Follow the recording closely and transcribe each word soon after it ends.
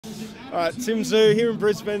All right, Tszyu here in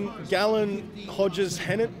Brisbane. Gallen, Hodges,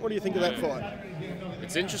 Hennett. What do you think of that fight?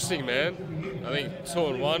 It's interesting, man. I think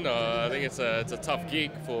 2-1. I think it's a tough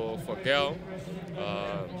gig for Gal.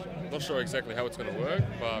 Not sure exactly how it's going to work,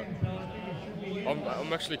 but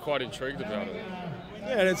I'm actually quite intrigued about it.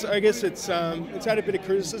 Yeah, and I guess it's had a bit of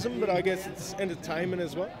criticism, but I guess it's entertainment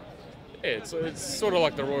as well. Yeah, it's sort of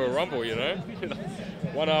like the Royal Rumble, you know,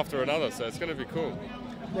 one after another. So it's going to be cool.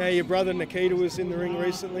 Now, your brother Nikita was in the ring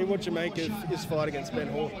recently. What'd you make of his fight against Ben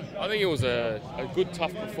Hall? I think it was a good,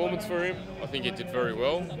 tough performance for him. I think he did very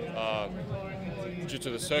well. Due to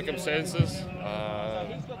the circumstances,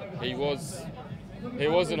 he was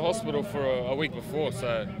in hospital for a week before.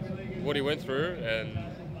 So what he went through and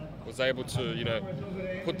was able to, you know,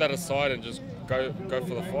 put that aside and just go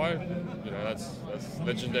for the fight. You know, that's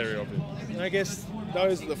legendary of him. And I guess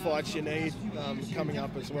those are the fights you need coming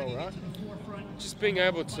up as well, right? Just being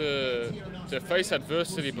able to face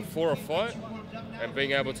adversity before a fight and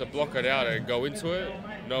being able to block it out and go into it,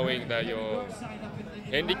 knowing that you're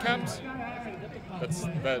handicapped,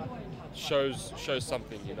 that shows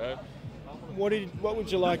something, you know. What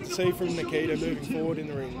would you like to see from Nikita moving forward in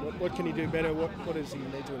the ring? What can he do better? What does he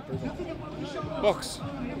need to improve on? Box.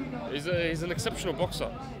 He's an exceptional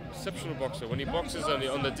boxer. Exceptional boxer. When he boxes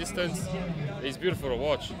on the distance, he's beautiful to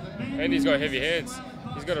watch. And he's got heavy hands.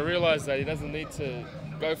 He's got to realise that he doesn't need to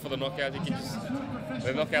go for the knockout. He can just,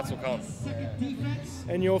 the knockouts will come.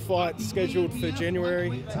 And your fight scheduled for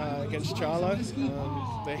January against Charlo.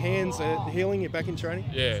 The hands are healing. You're back in training.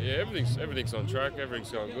 Yeah. Everything's on track.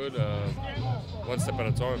 Everything's going good. One step at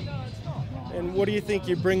a time. And what do you think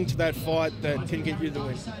you bring to that fight that can get you the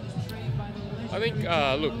win? I think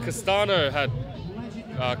look, Castano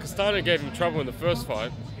gave him trouble in the first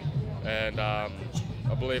fight, and I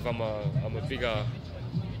believe I'm a bigger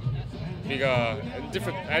and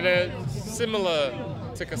different and similar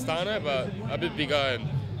to Castano, but a bit bigger and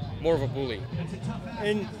more of a bully.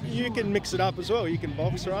 And you can mix it up as well. You can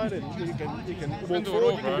box, right? And you can walk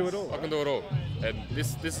forward. You can do it all. I can do it all. And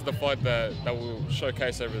this is the fight that will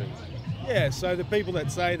showcase everything. Yeah. So the people that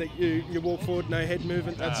say that you walk forward, no head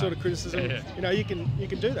movement, that sort of criticism, yeah. you know, you can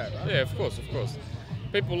do that, right? Yeah, of course.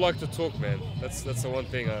 People like to talk, man. That's the one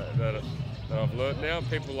thing that I've learned now.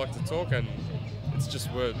 People like to talk, and it's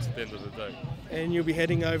just words at the end of the day. And you'll be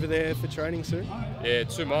heading over there for training soon? Yeah,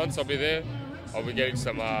 2 months I'll be there. I'll be getting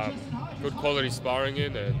some good quality sparring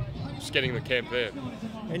in and just getting the camp there.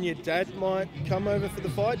 And your dad might come over for the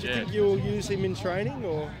fight? Do you think you'll use him in training,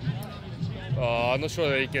 or? I'm not sure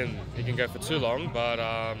that he can go for too long, but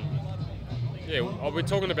yeah, I'll be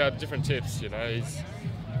talking about different tips. You know,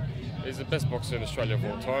 he's the best boxer in Australia of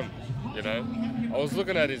all time. You know, I was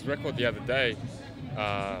looking at his record the other day.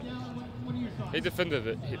 He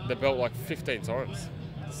defended the belt like 15 times.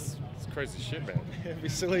 It's crazy shit, man. It'd be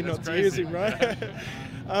silly not to use him, right?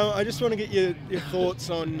 I just want to get your thoughts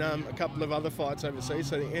on a couple of other fights overseas.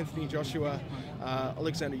 So the Anthony Joshua,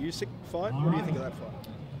 Oleksandr Usyk fight. What do you think of that fight?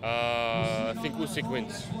 I think Usyk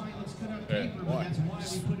wins. Yeah. Why?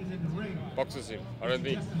 Just boxes him. I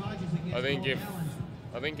think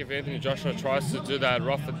if Anthony Joshua tries to do that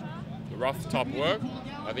rough type work,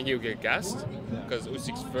 I think he'll get gassed, because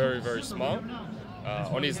Usyk's very, very smart.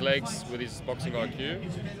 On his legs, with his boxing IQ,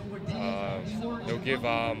 he'll give.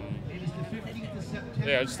 Yeah,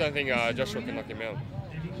 I just don't think Joshua can knock him out.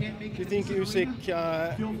 Do you think Usyk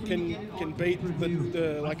can beat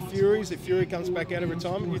the like Furies if Fury comes back out of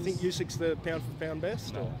retirement? Do you think Usyk's the pound for pound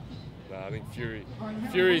best? No, I think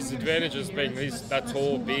Fury's advantage is being that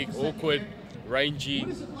tall, big, awkward, rangy.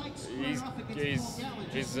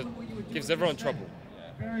 Gives everyone trouble.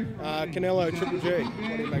 Canelo, Triple G.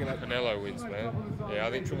 What do you make of that? Canelo wins, man. Yeah,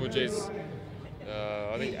 I think Triple G's.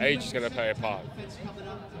 I think age is going to play a part.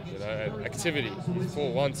 You know, activity. He's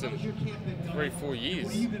fought once in 3-4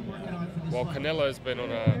 years, while Canelo's been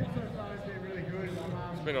on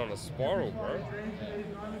a spiral, bro.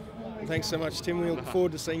 Thanks so much, Tim. We look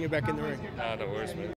forward to seeing you back in the ring. No worries, man.